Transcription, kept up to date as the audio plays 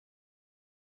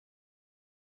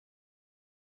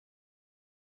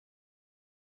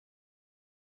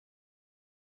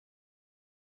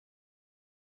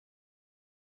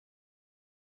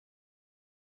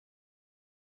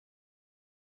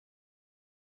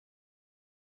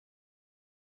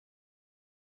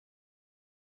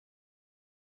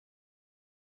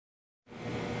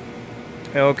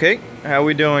Okay, how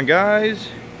we doing, guys?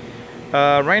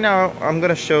 Right now I'm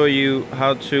gonna show you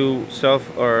how to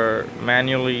self or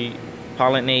manually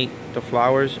pollinate the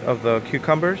flowers of the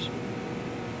cucumbers.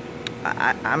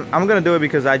 I'm gonna do it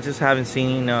because I just haven't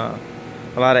seen a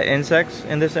lot of insects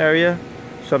in this area,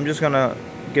 so I'm just gonna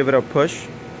give it a push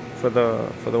for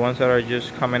the ones that are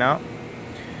just coming out.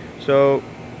 So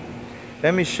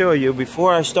let me show you.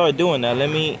 Before I start doing that, let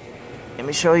me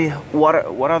show you what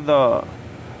are the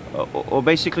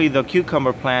basically the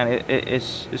cucumber plant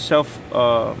is self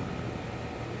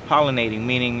pollinating,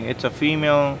 meaning it's a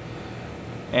female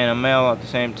and a male at the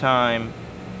same time,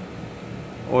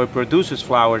 or it produces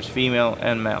flowers, female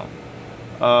and male.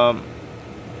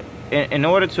 In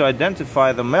order to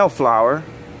identify the male flower,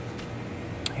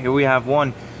 here we have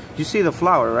one. You see the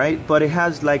flower, right? But it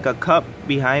has like a cup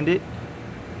behind it.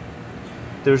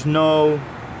 There's no,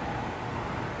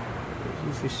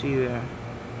 if you see there,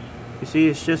 you see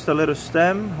it's just a little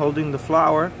stem holding the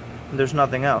flower, and there's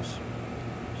nothing else.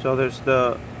 So there's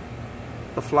the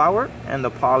flower and the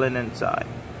pollen inside.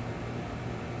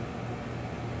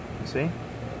 You see?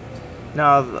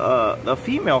 Now the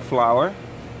female flower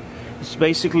is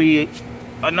basically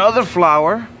another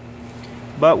flower,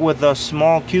 but with a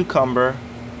small cucumber,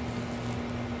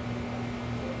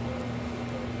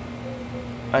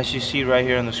 as you see right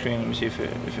here on the screen. Let me see if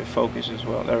it focuses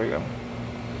well. There we go.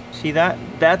 See that?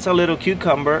 That's a little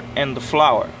cucumber and the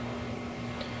flower.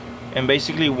 And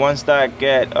basically, once that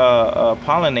get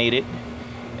pollinated,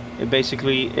 it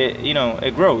basically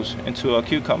it grows into a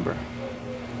cucumber.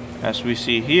 As we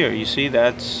see here, you see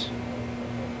that's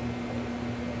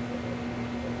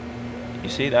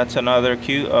another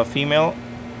female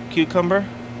cucumber,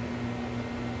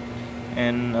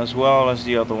 and as well as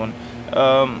the other one.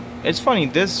 It's funny,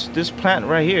 this plant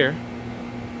right here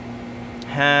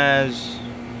has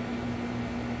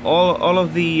all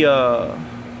of the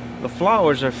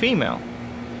flowers are female,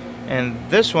 and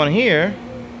this one here,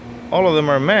 all of them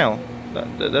are male.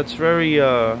 That's very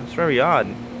it's very odd.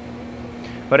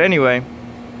 But anyway,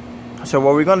 so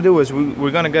what we're gonna do is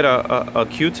we're gonna get a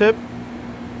Q-tip.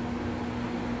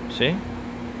 See?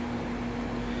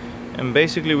 And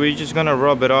basically we're just gonna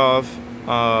rub it off.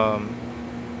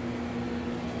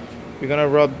 We're gonna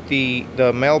rub the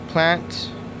male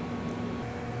plant.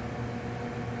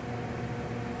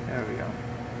 There we go.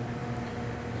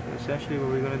 So essentially what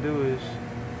we're gonna do is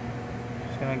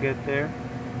just gonna get there.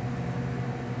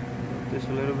 Move this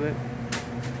a little bit.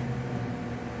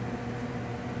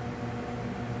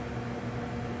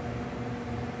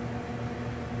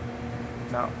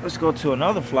 Now let's go to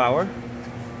another flower.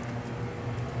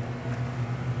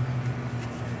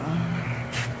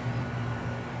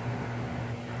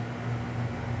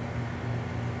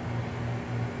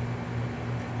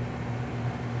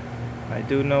 I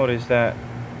do notice that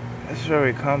it's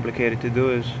very complicated to do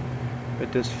this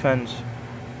with this fence.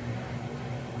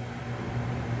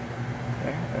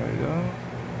 Okay, there we go.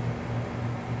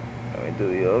 Let me do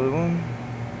the other one.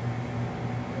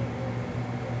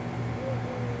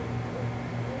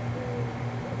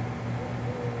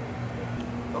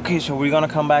 Okay, so we're gonna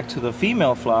come back to the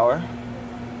female flower.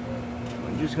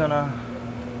 I'm just gonna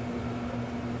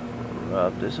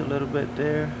rub this a little bit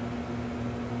there.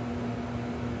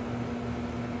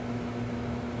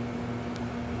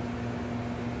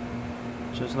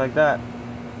 Just like that.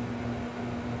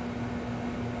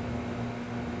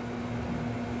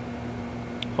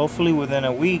 Hopefully within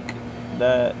a week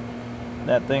that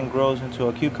thing grows into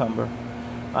a cucumber.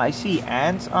 I see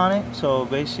ants on it, so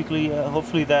basically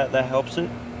hopefully that helps it.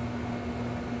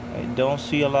 I don't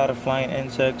see a lot of flying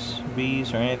insects,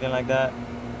 bees or anything like that,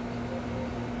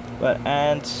 but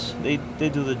ants, they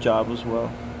do the job as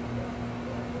well.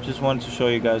 Just wanted to show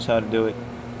you guys how to do it.